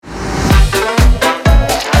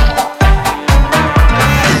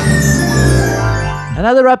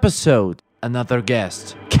Another episode, another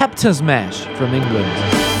guest. Captain Smash from England.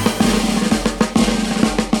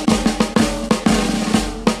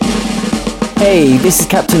 Hey, this is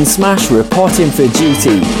Captain Smash reporting for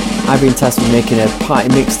duty. I've been tasked with making a party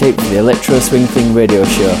mixtape for the Electro Swing Thing radio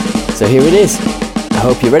show. So here it is. I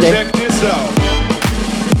hope you're ready. Check this out.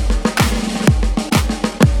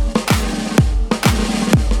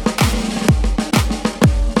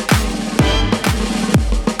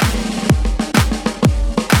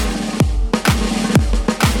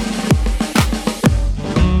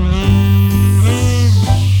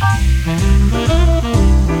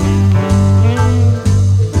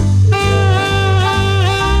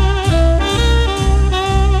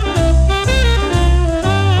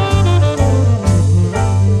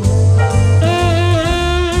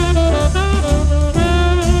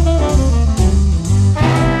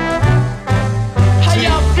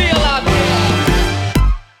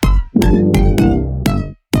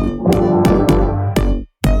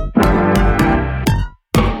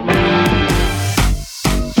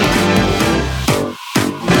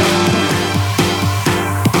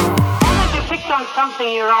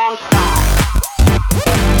 Something your own style.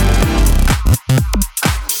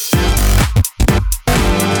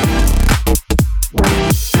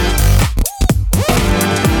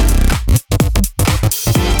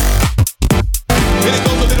 And it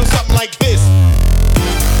goes a little something like this.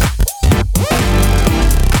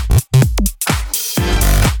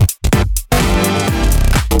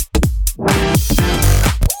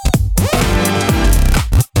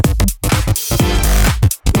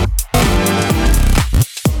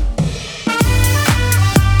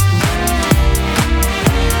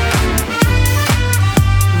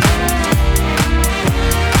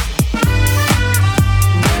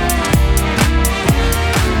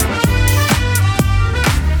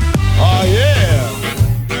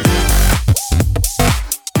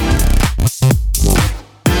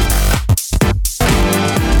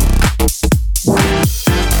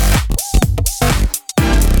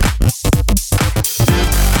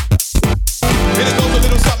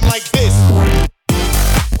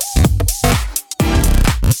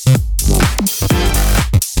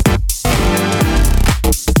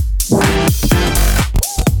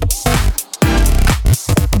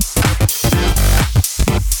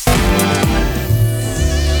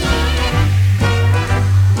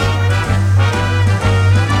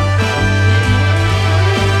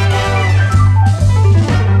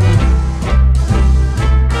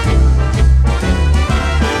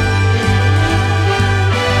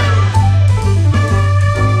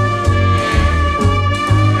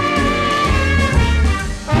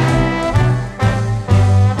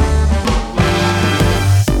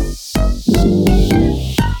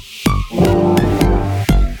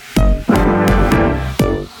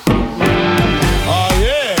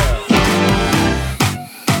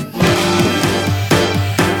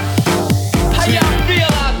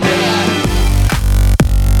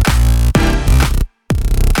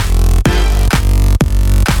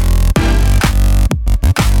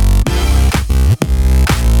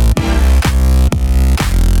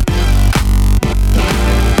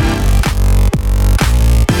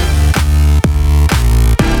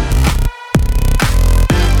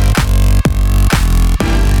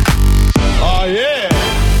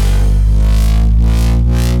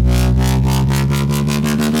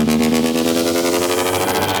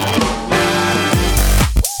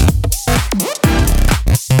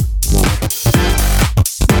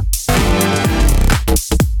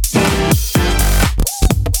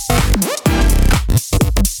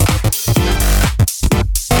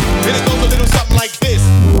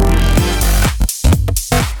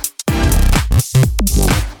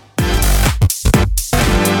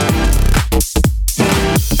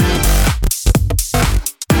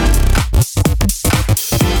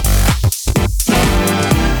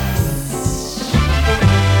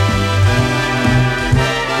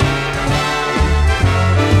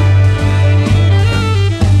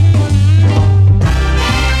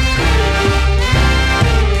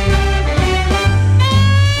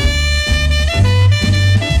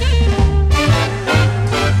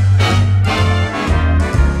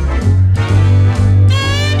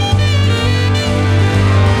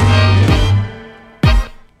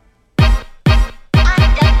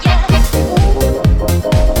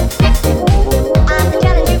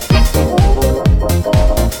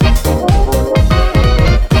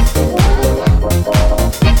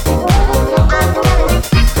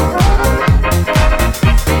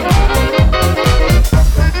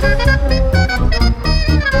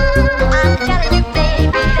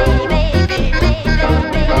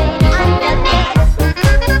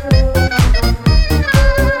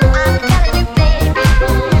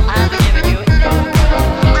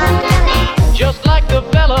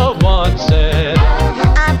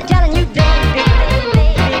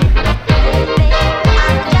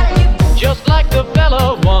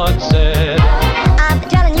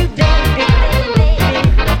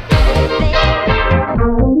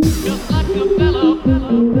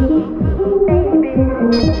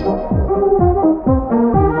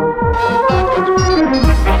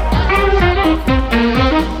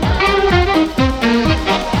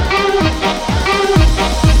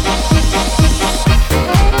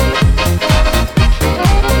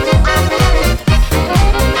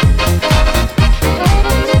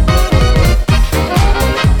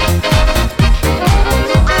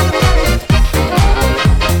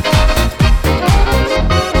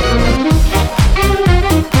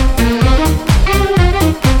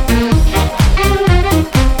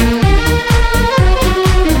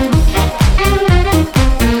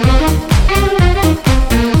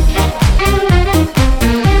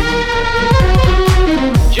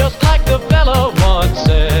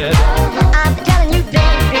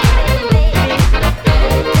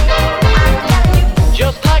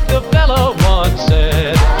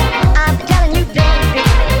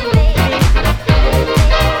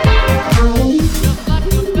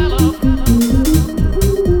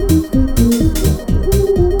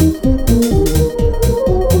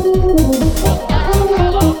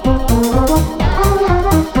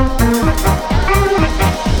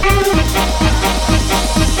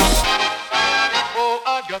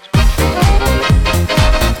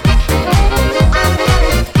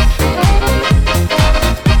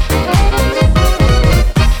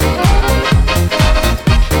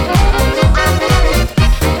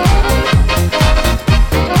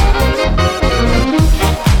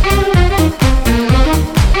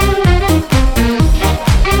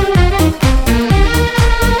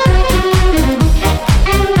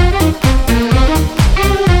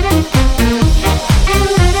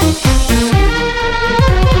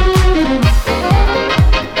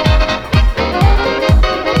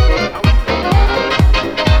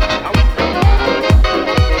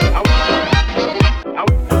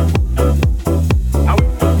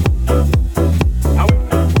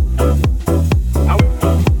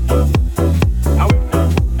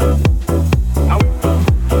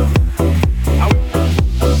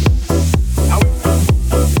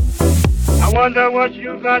 wonder what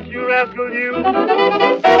you got, you rascal, you.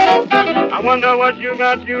 I wonder what you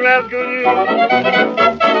got, you rascal, you.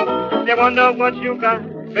 I wonder what you got,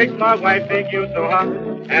 makes my wife think you so hot.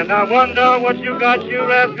 And I wonder what you got, you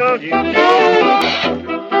rascal, you.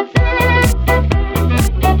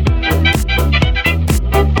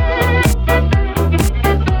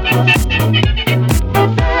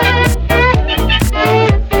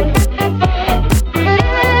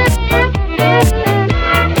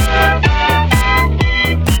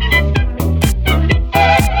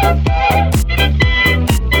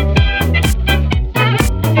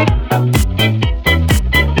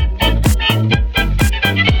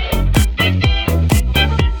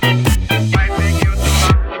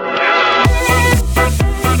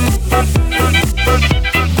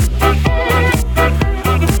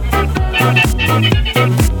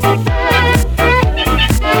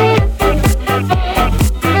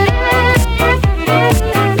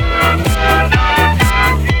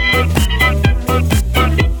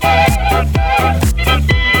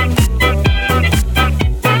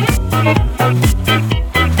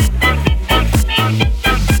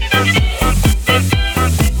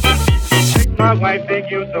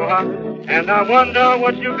 And I wonder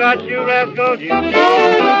what you got, you rascal, you.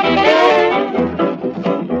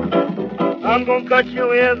 I'm gonna cut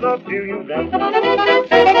your ears off to you, rascal.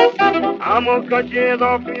 I'm gonna cut your ears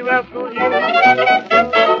off to you, rascal, you.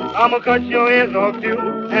 I'm gonna cut your ears off to you,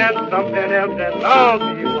 and something else that belongs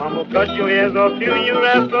to you. I'm gonna cut your ears off to you,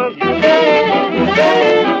 rascal, you.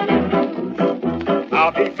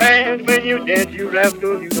 I'll be bad when you dead, you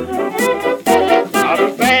rascal, you. I'll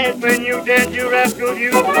be bad when you dead, you rascal,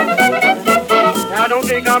 you. Now don't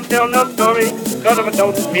think I'm telling a story, cause if I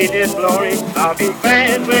don't see this glory, I'll be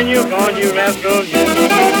bad when you're gone, you rascal, you.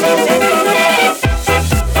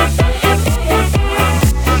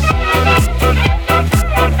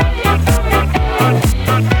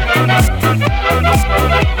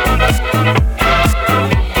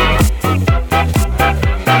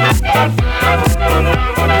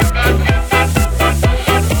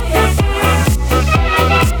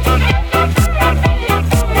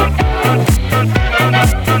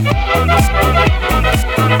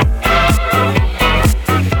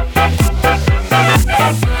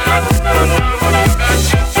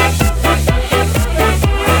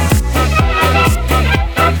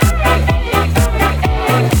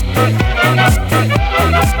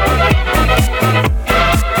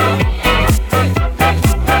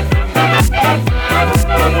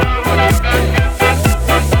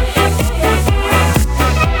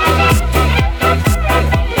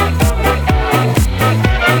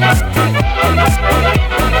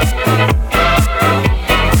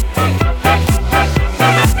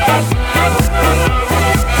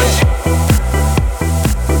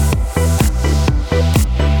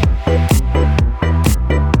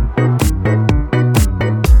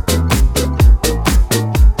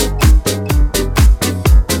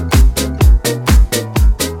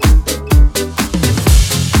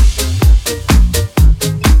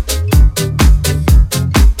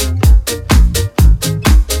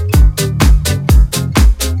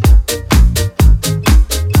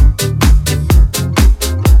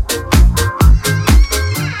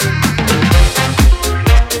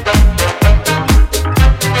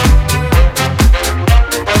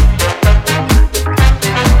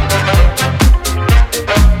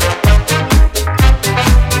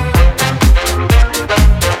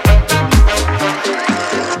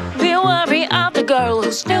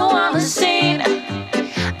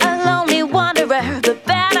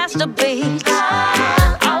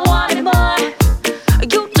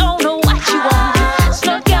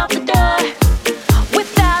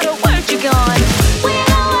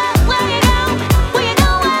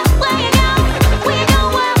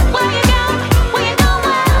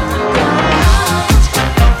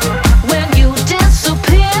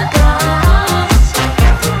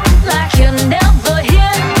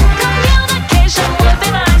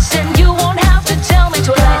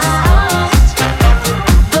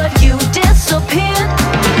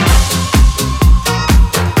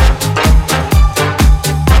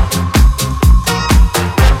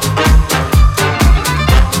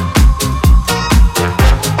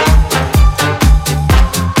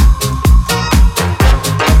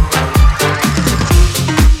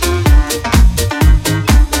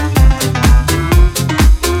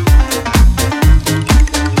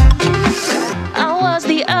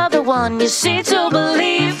 see to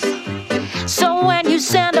believe. So when you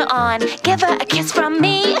send her on, give her a kiss from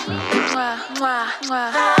me.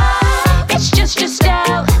 It's just your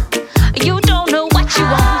style. You don't know what you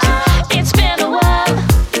want. It's been a while.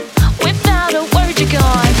 Without a word, you're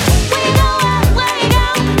gone. We know where you go.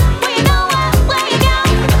 We know where you go.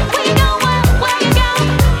 We know where you go.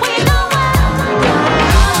 We know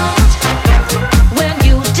when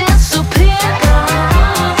you disappear,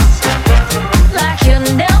 like you're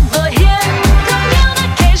never here.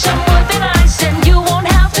 Communication would be nice, and you won't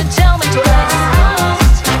have to tell me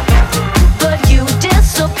twice. But you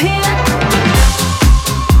disappear.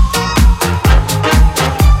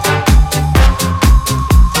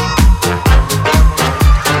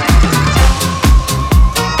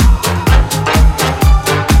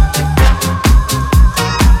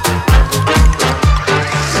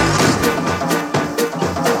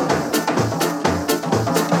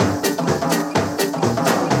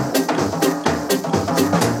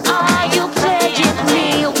 Are you playing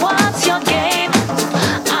me? What's your game?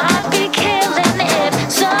 I'd be killing it,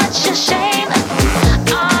 such a shame.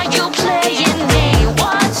 Are you playing me?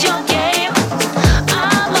 What's your game?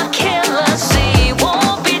 I'm a killer, see,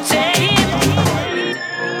 won't be tamed.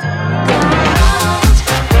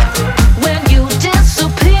 When you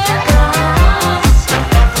disappear,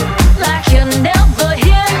 like you're never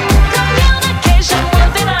here. Communication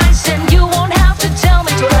would be nice, and you won't have to tell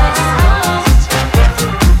me twice.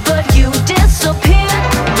 But you disappear.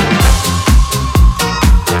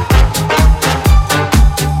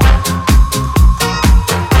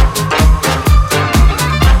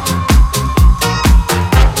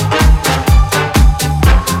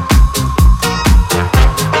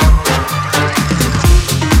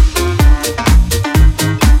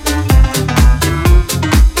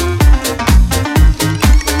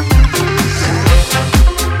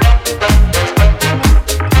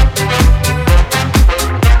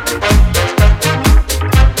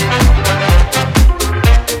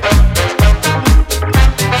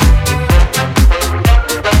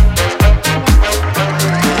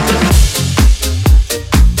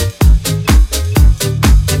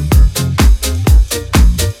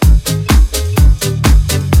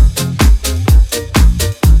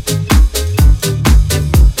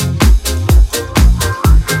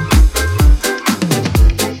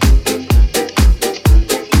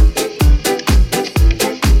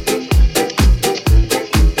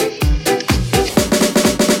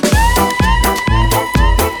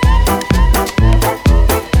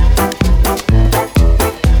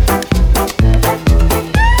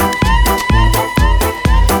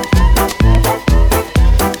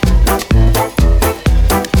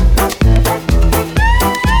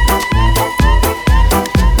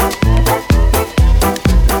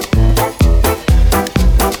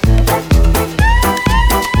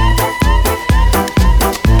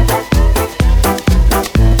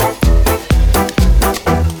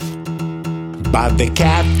 But the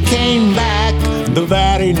cat came back the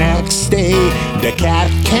very next day. The cat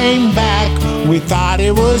came back, we thought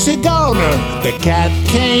it was a goner. The cat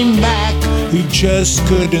came back, he just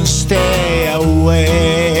couldn't stay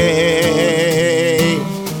away.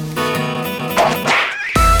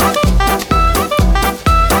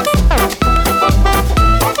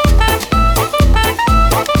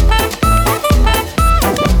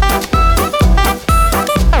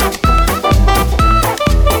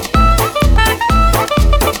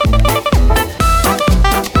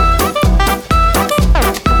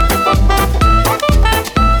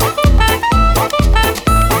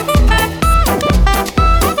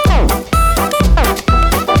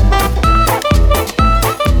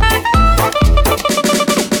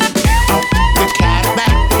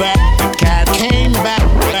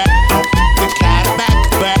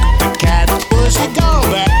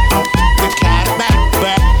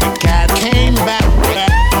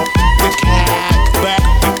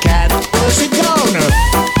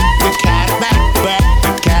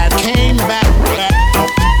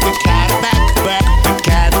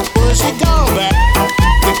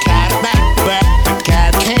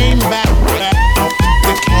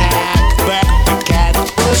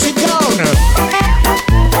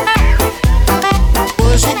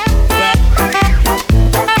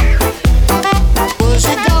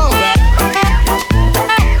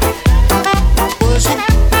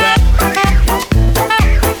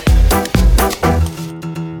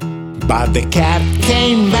 But the cat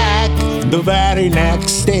came back the very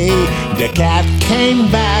next day. The cat came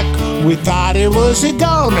back, we thought it was a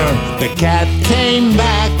goner. The cat came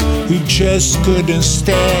back, he just couldn't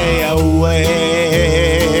stay away.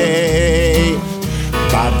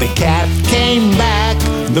 But the cat came back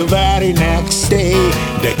the very next day.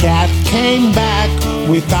 The cat came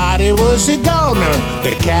we thought it was a goner.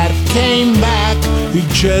 The cat came back, he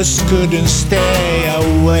just couldn't stay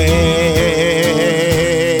away.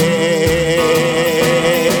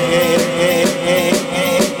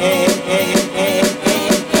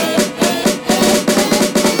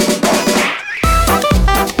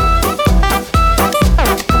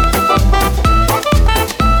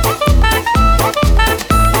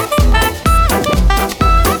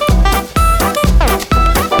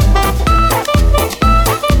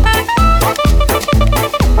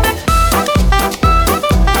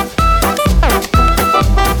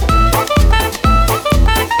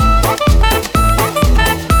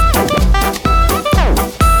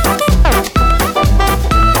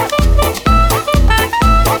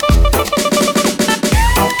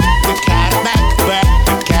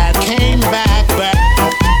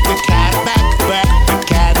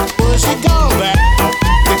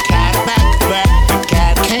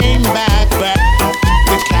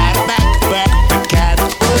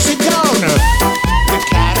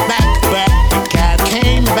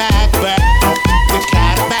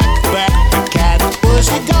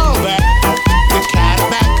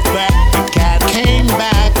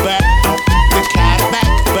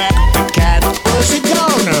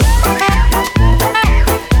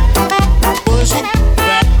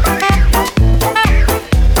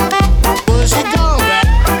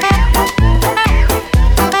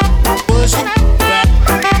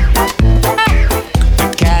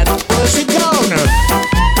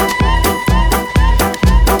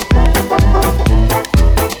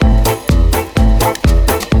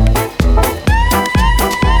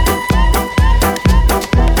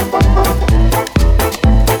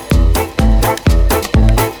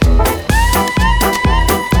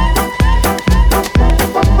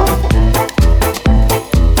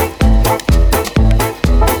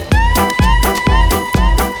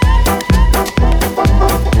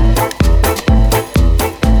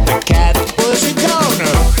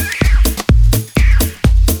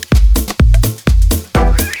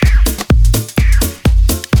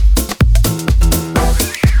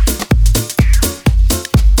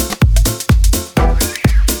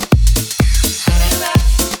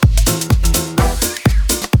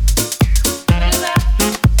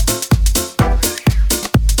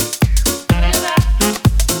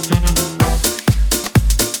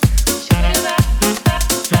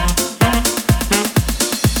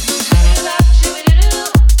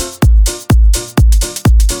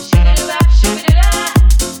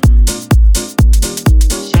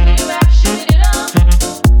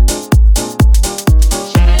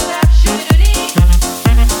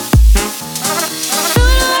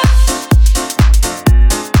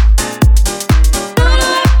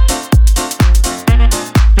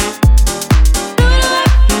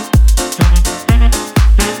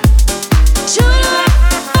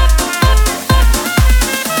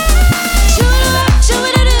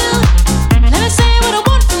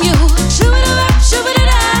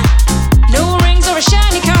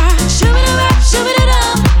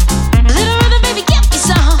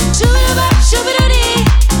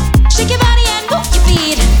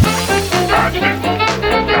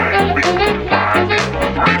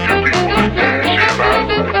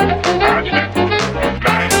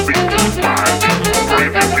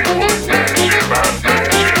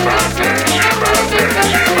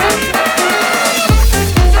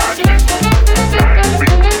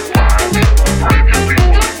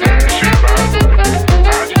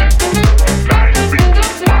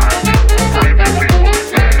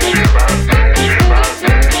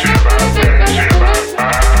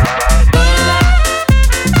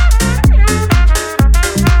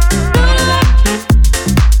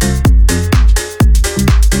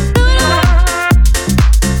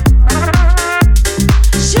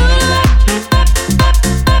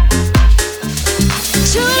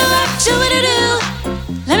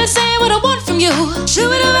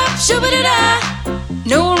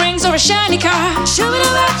 No rings or a shiny car.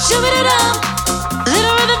 Shoo-ba-da-ba, shoo-ba-da-dum.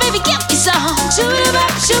 Little river, baby, give me some. Shoo-ba-da-ba,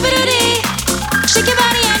 shoo-ba-da-dee. Shake your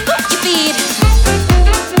body and move your feet.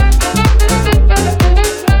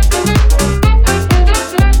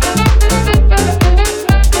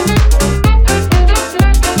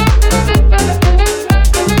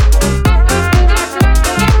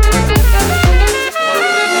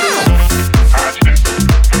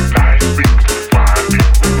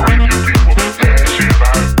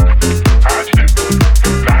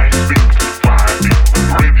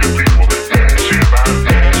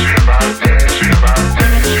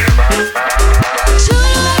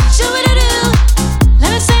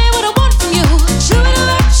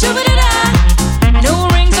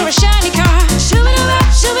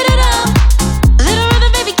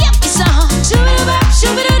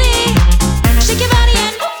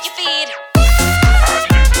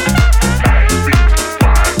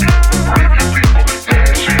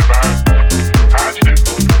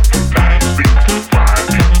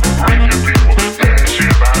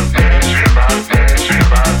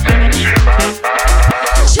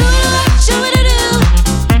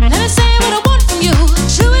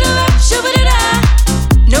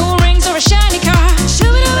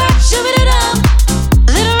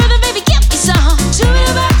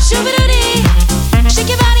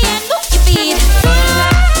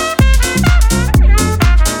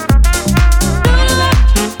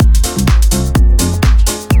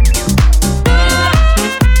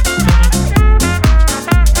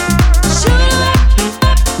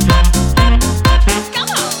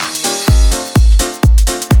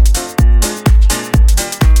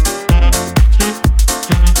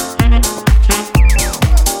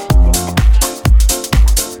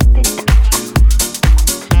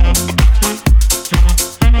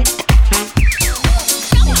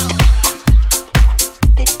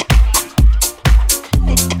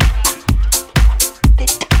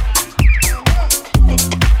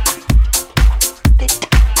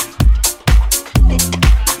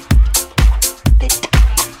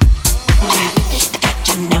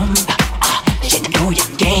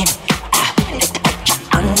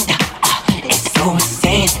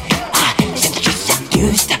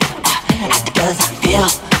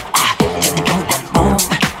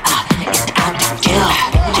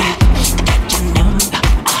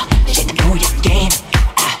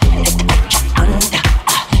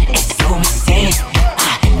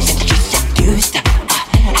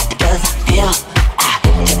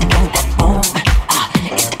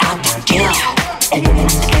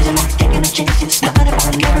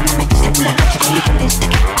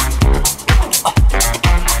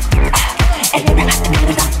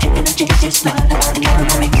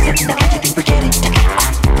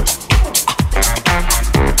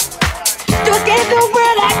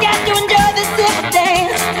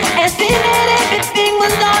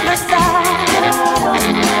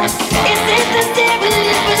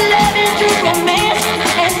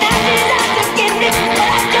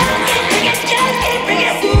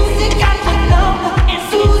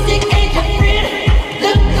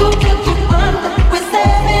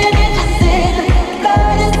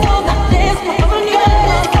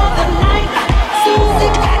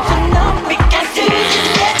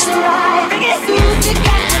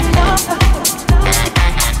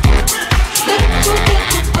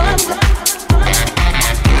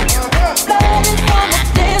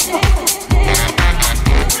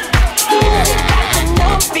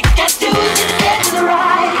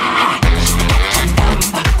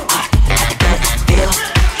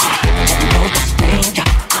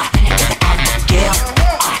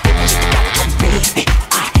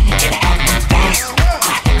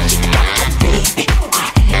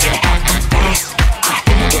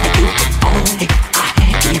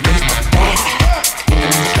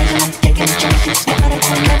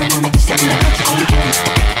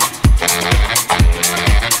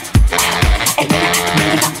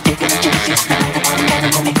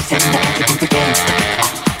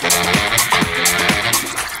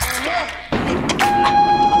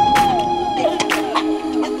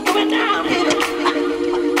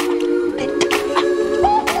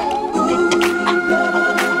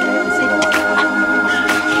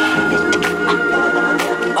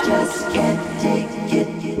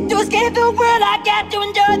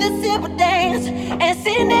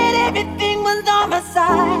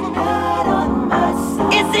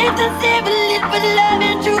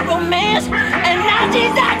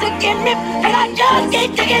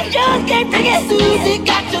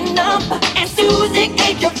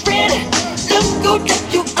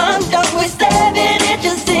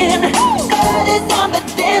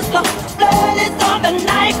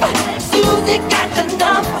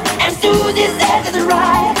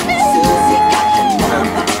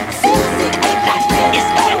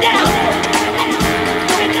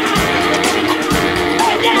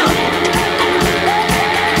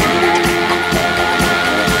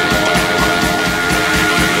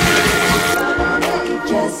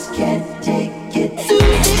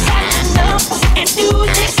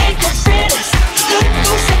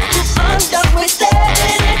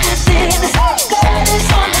 Blood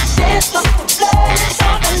is on the dance floor, blood is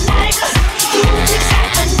on the night. Music's got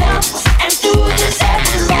the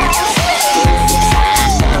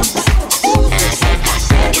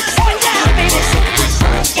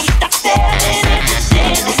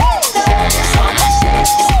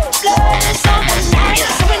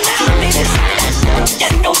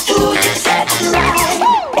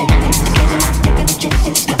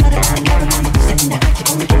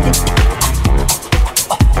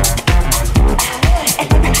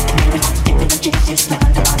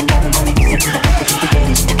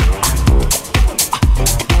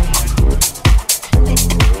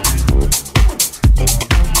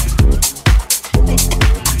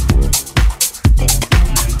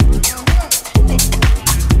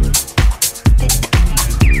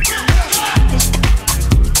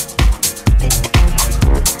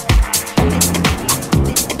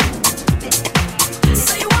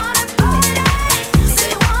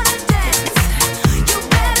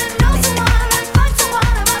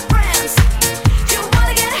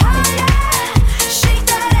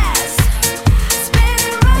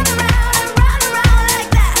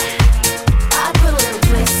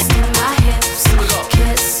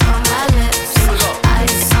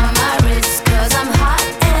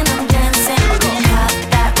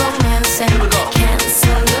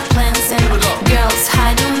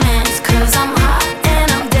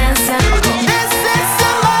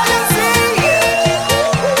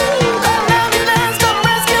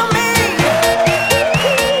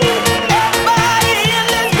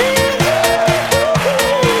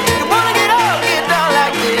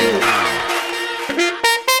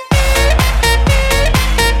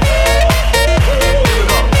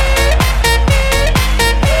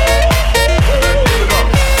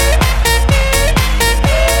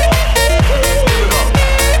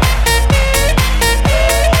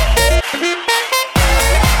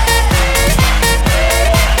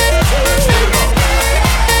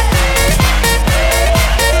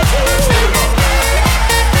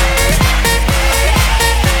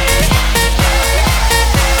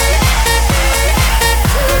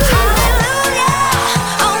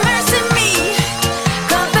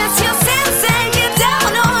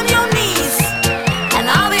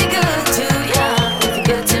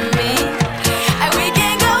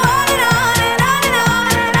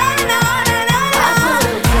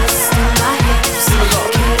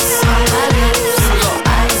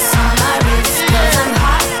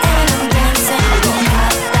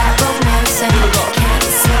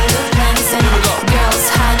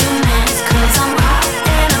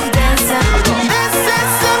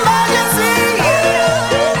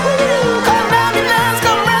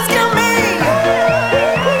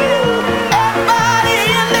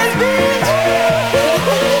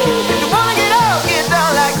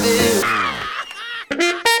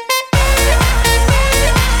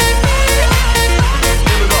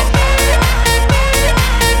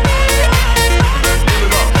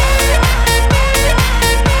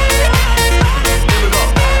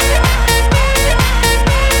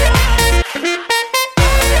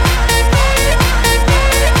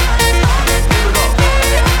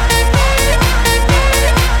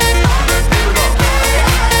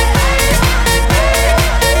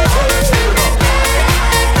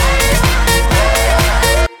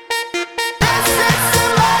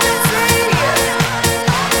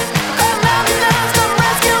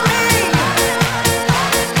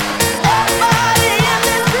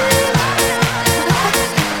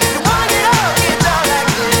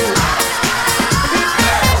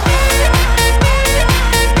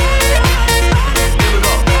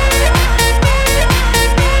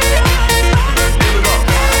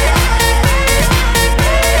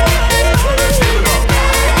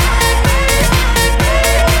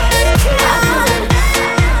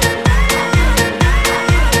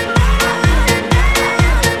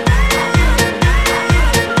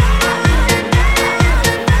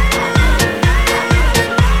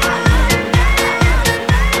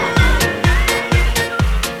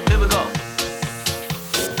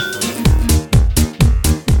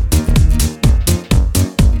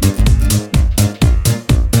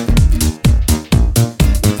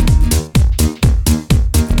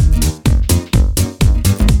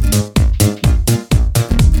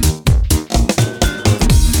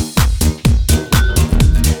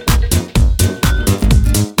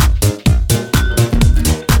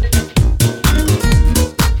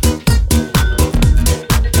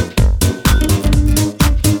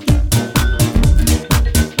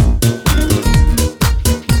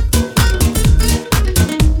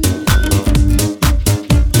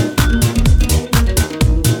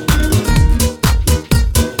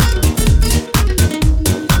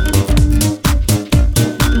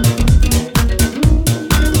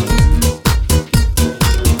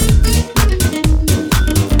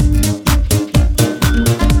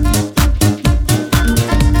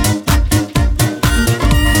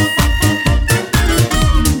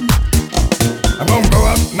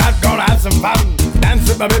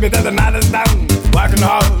my baby till the night is done. Working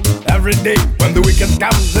hard every day. When the weekend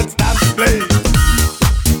comes, it's time to play.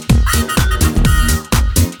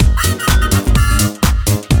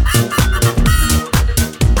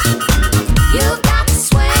 You've got to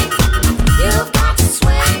swing. You've got to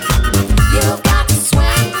swing. You've got to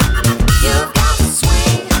swing. You've got to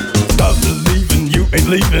swing. Stop believing you ain't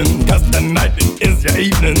leaving, 'cause tonight it is your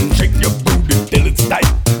evening. Shake your booty till it's tight.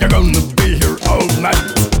 You're gonna be here all night.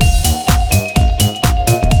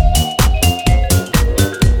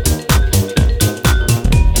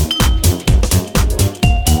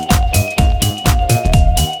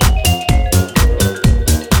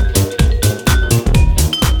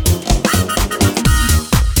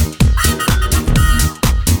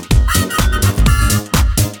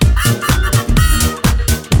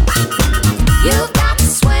 You've got to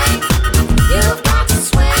swing. You've got to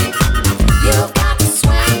swing. You've got to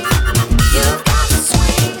swing. You've got to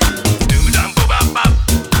swing. Doom-a-dum, boo-bop-bop.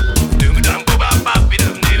 Doom-a-dum, boo-bop-bop.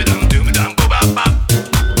 Be-dum, dee-ba-dum, doom-a-dum, boo-bop-bop.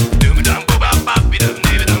 Doom-a-dum, boo-bop-bop. Be-dum,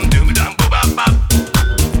 dee-ba-dum, doom-a-dum, boo-bop-bop.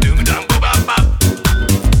 Doom-a-dum, boo-bop-bop.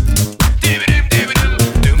 Dee-ba-dum, dee-ba-dum,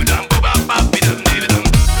 doom-a-dum, boo-bop-bop. Be-dum, dee-ba-dum.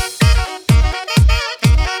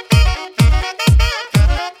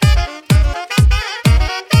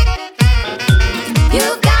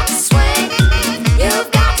 You've got to swing. You've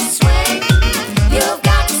got to swing. You've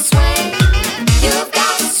got to swing. You've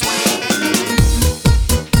got to swing.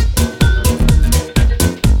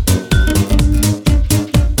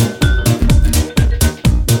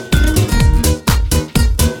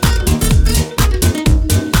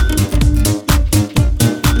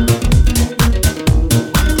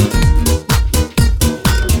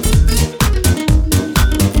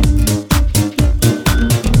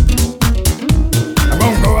 I'm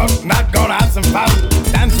gonna go out and I'm gonna have some fun.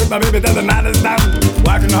 Dance with my baby till the night is done.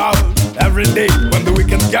 Working hard every day when the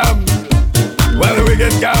weekend comes. When the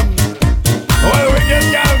weekend comes. When the weekend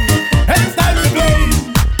comes. It's time to play.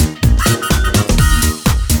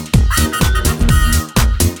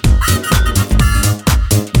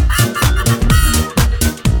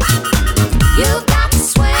 You've got to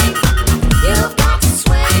swing. You've got to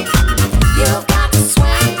swing. You've got to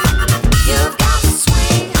swing. You've got to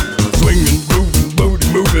swing. Swinging, grooving, booty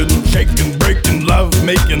moving, shaking, breaking, love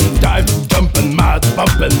making, diving, jumping, mouth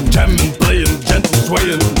bumping, jamming, playing, gentle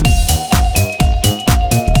swaying.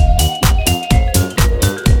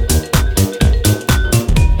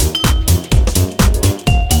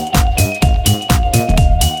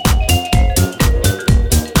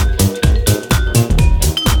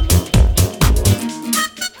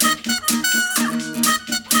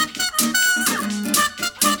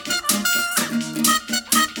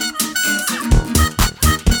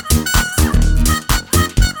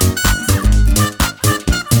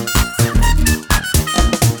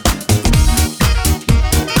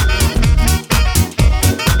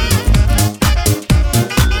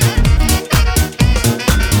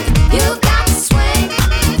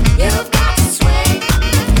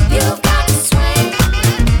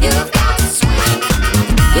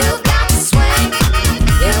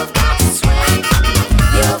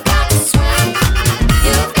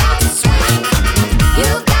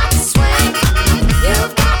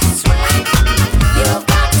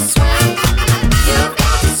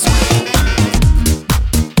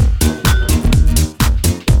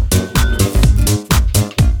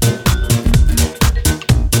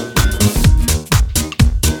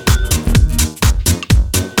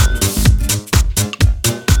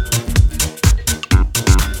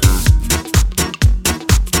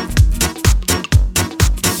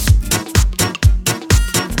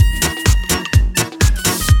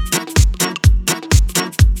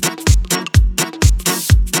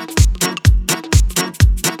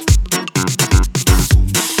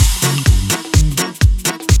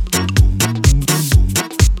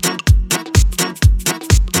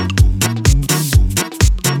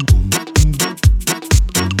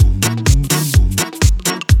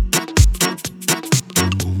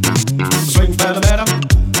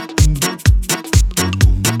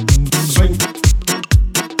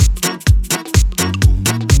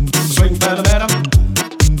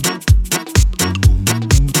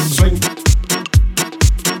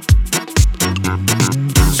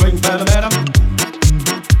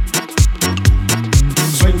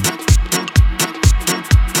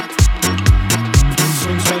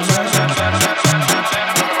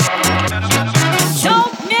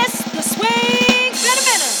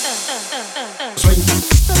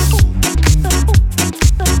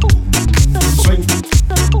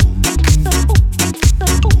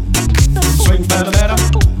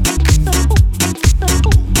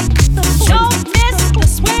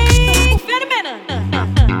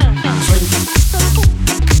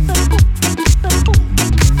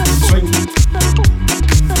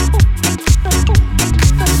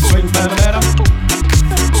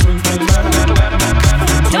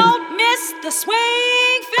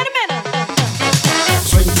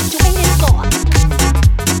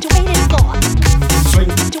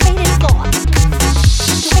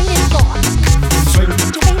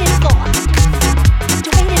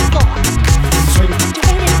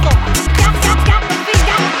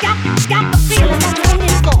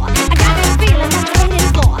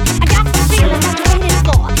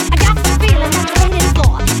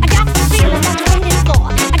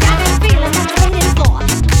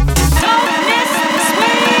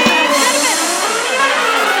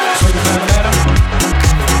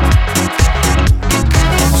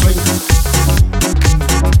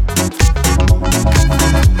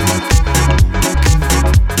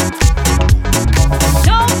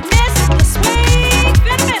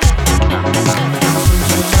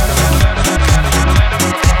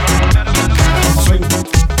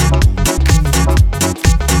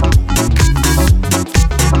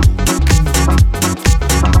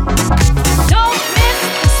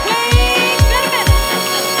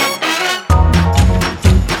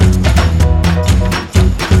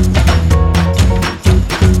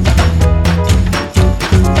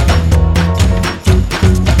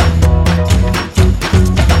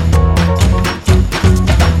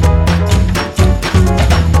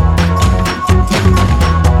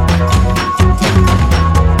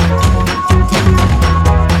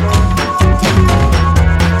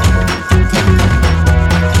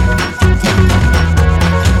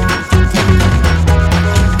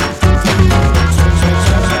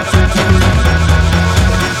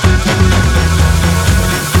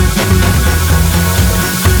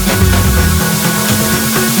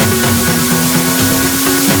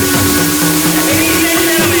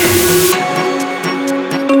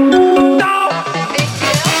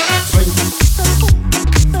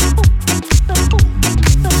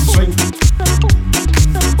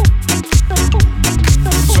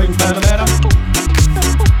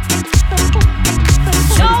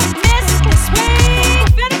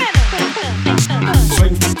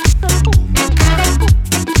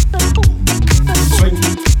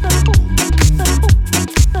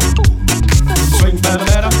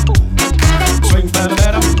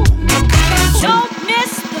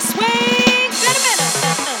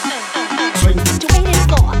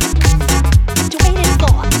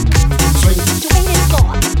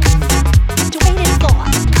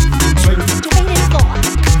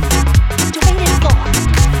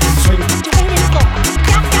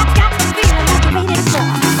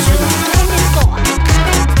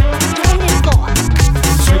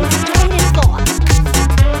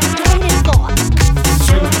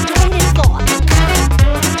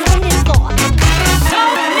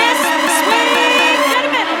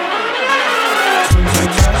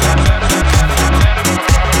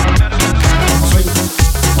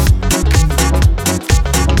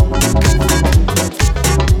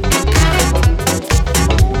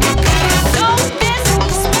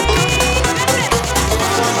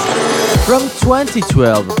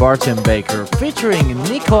 2012, Barton Baker featuring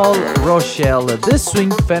Nicole Rochelle, The Swing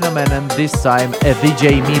Phenomenon, this time a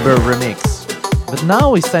DJ Meeber remix. But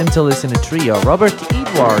now it's time to listen to trio Robert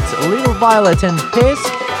Edwards, Little Violet and Piss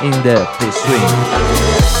in the Piss Swing.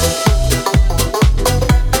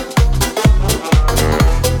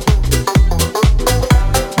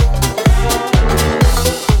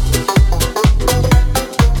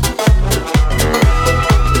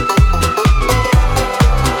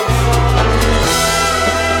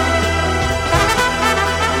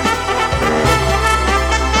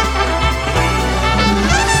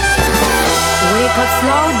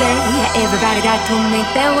 Everybody got to make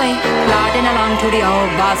their way, plodding along to the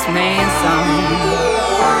old boss man song.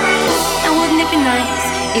 And wouldn't it be nice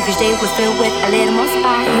if each day was filled with a little more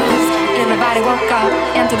spice? Everybody woke up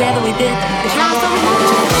and together we did the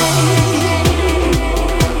transformation.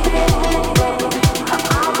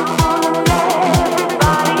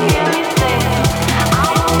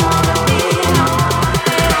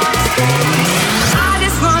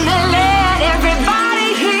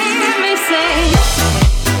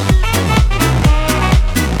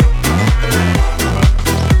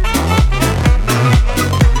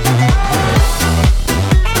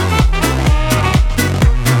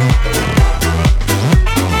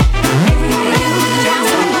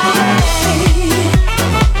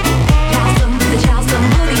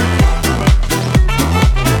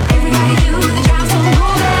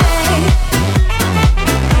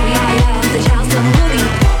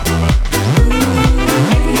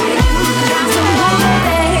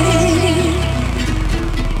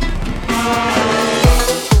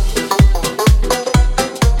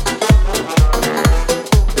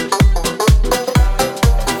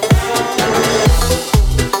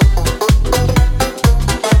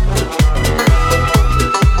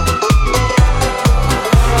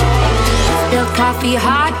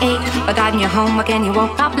 Forgotten your homework and you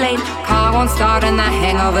woke up late. Car won't start and the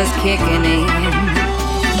hangover's kicking in.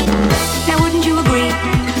 Now wouldn't you agree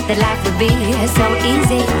that life would be so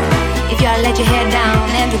easy if you let your head down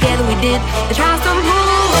and together we did the transformation?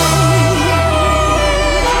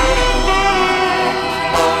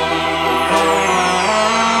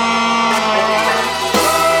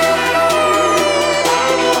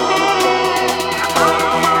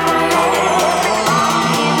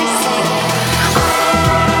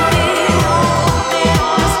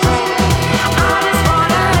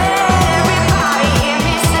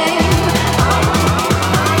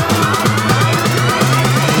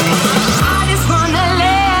 I just wanna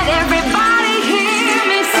let everybody hear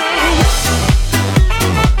me sing.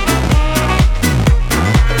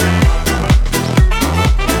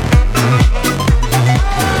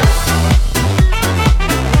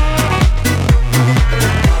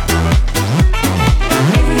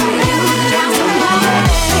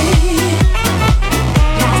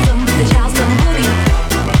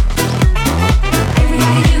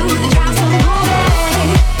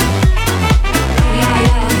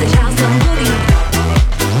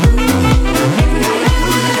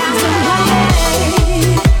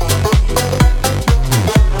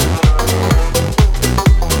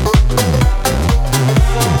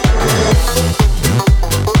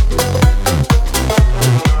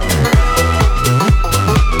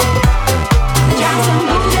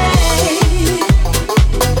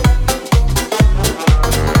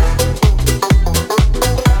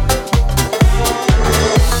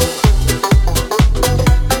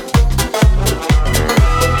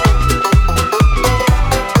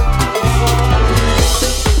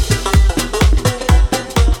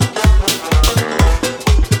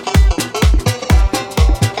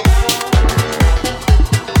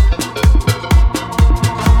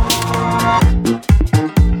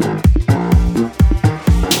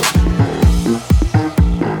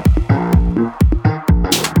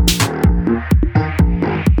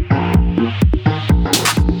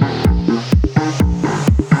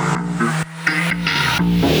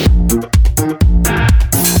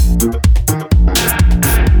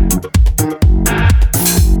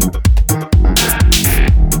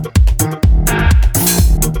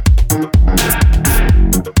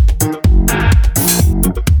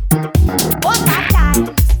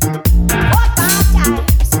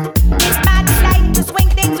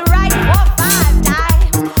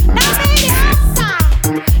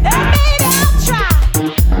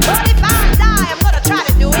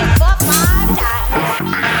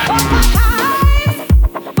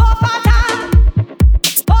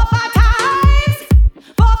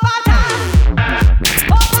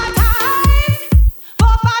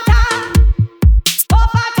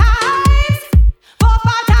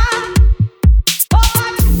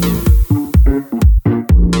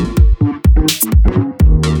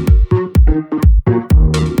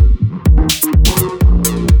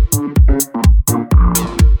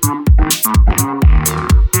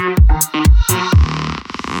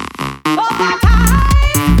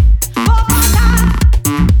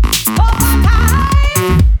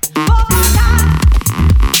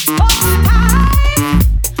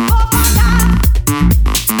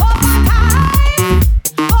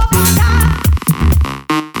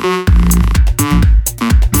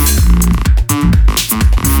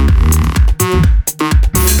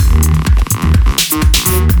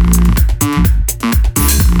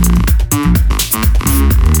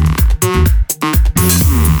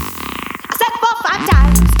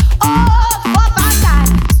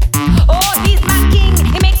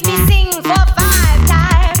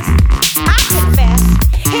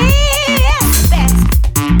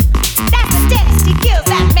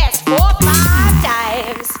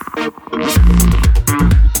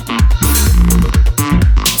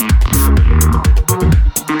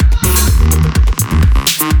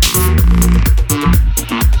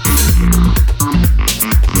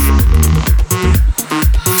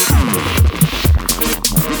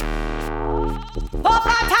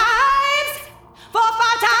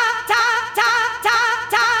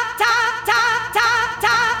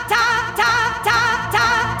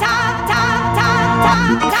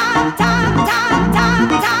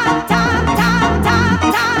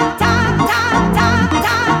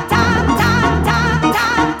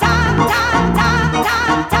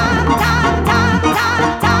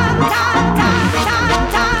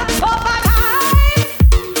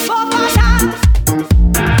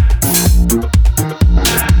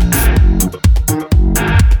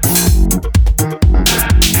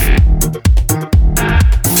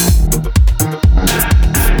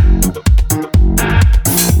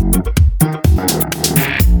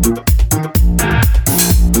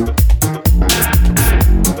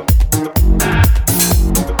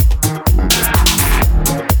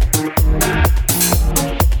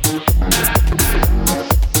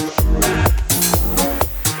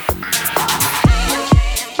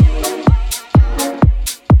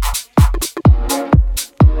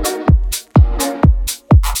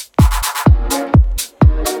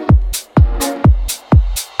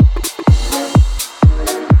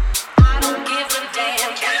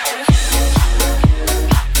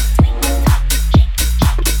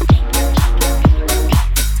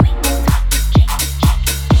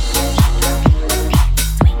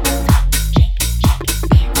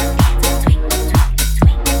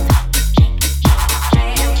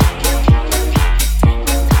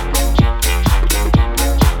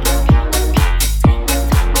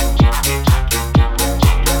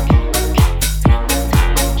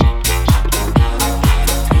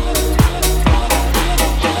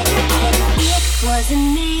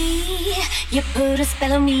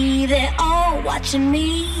 Watching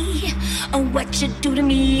me, oh what you do to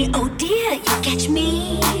me, oh dear, you catch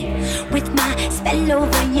me with my spell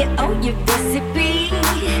over you, oh you recipe.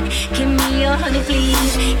 Give me your honey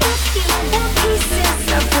please. If you want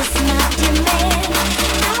pieces of this my dear man,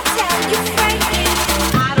 I'll tell you frankly,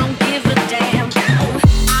 I don't give a damn.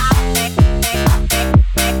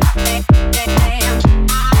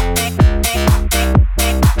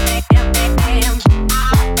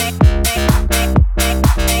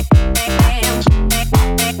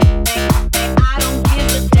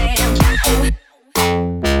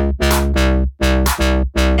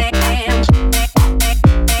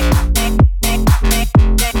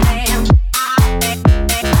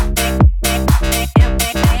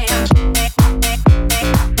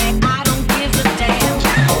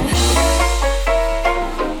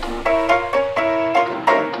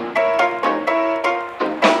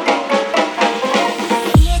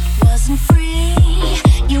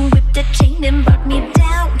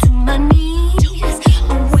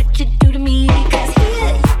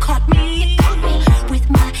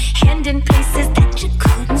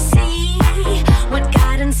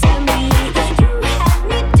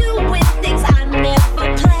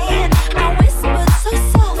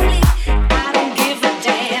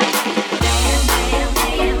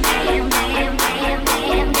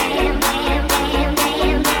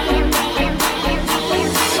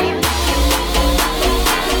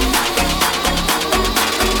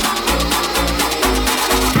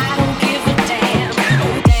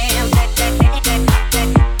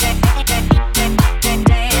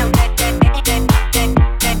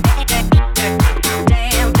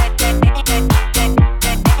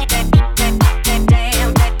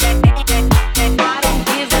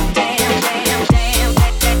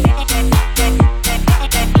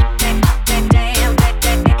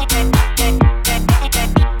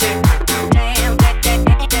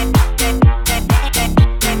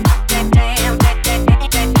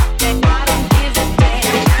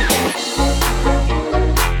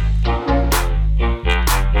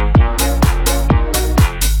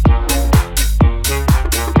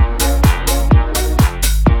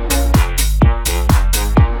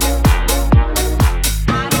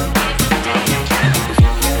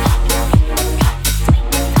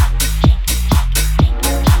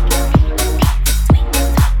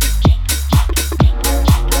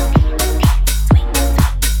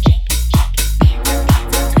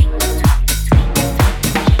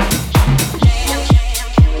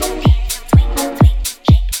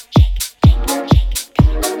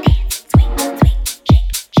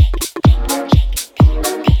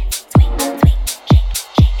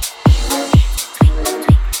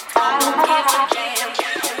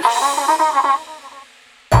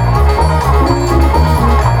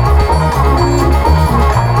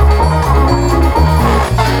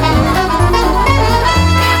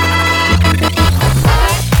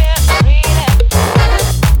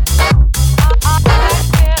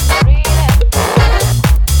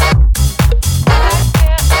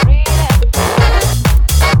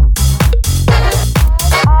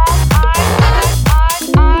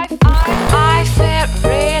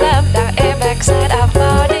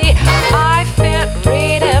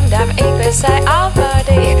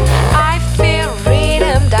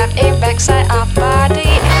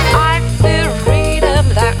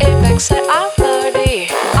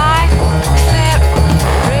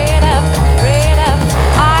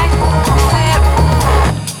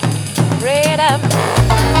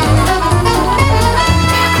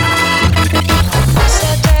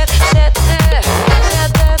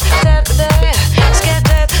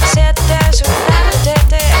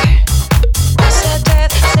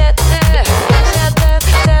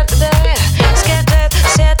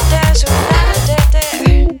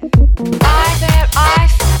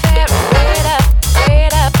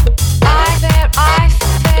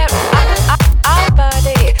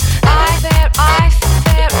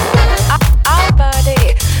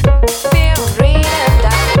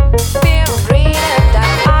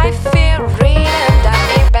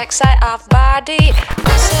 body.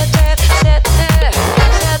 Sit there, sit there, sit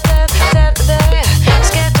there, sit there. Sit there, sit there, sit there.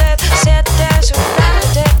 Sit there, sit there, sit there,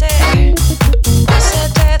 sit there.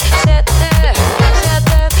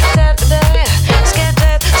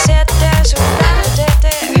 Sit there, sit there, sit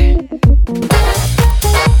there.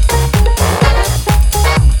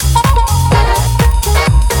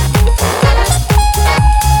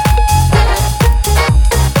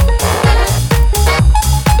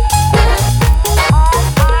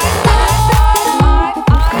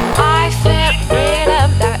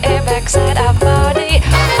 Inside our body,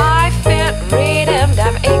 I feel rhythm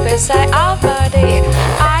that inside our body.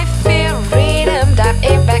 I feel rhythm that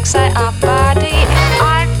inside our body.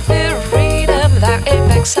 I feel rhythm that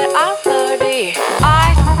inside our body.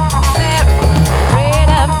 I feel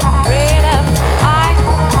rhythm, rhythm. I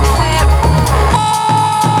feel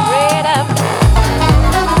rhythm.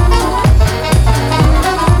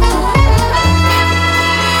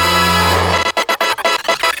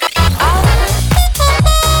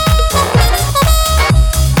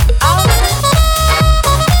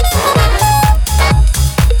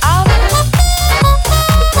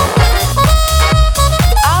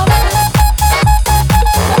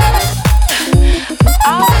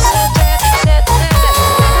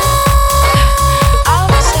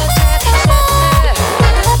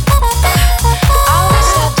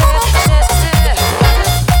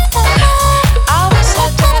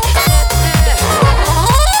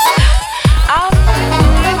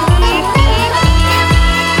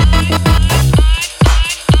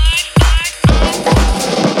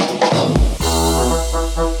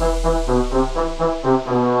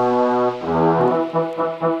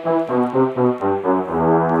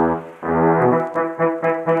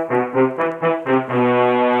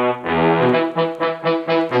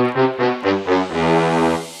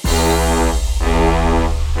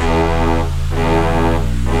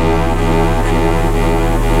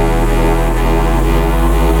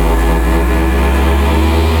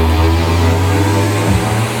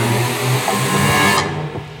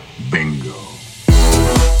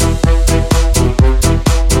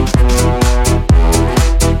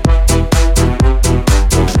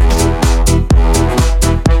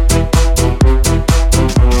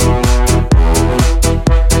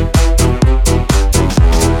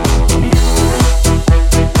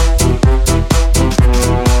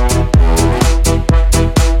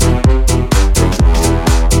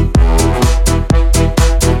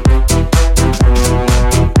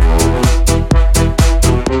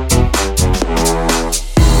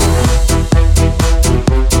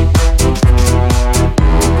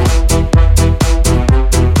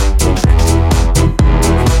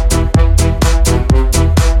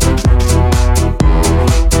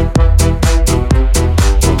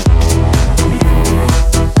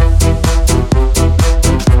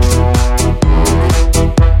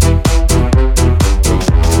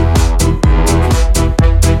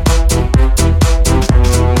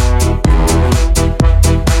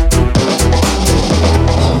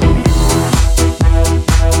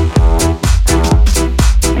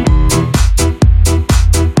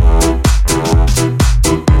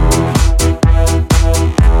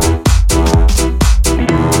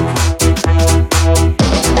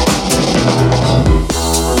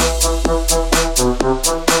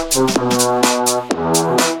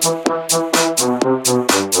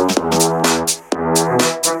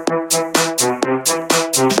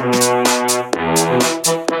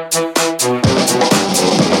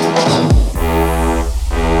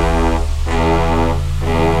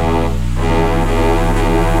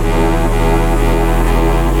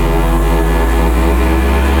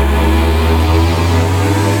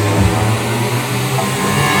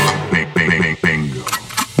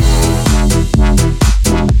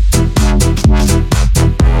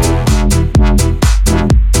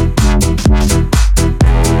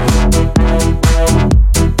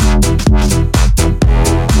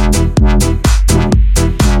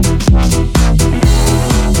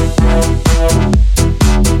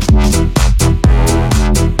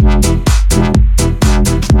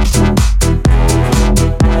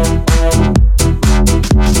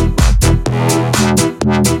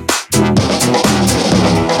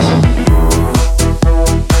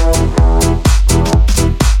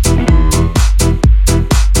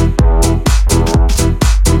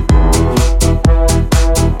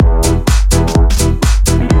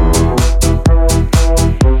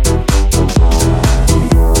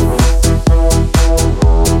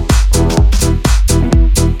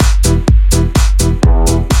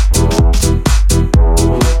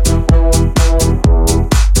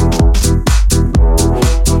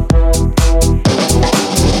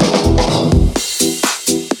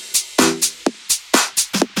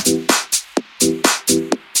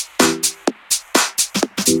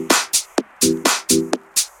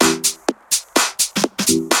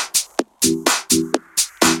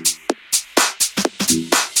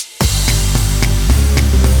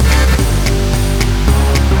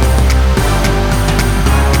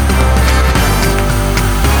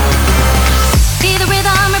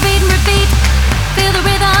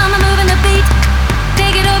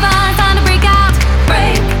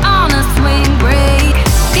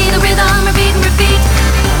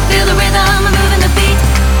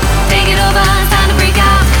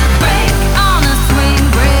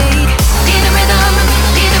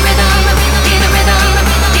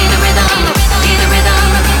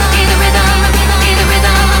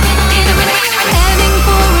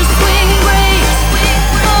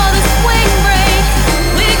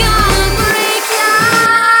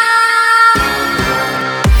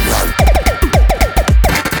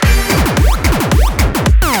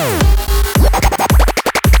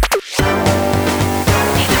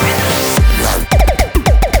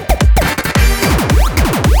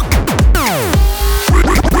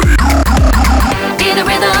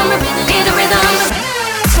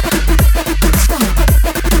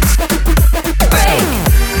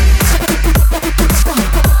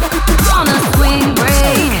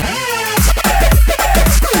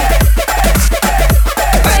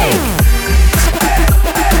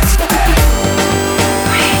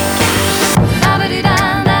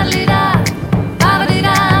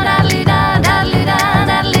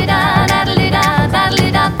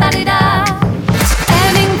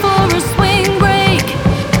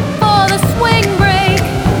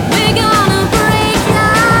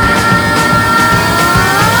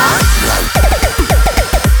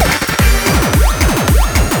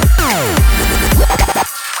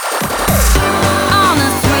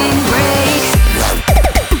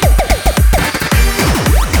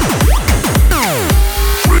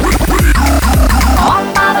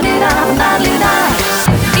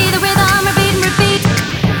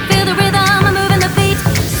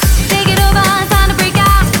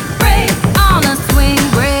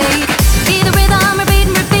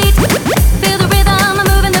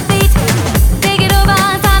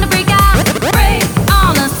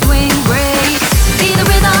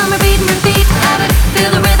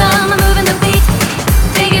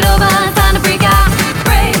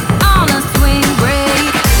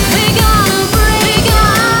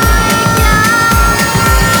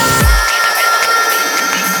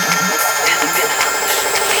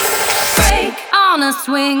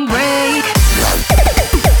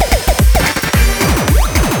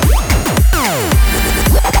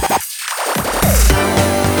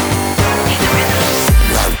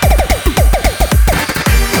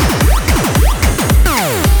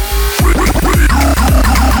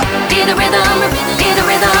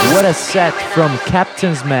 What a set from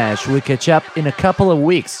Captain Smash. We catch up in a couple of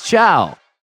weeks. Ciao!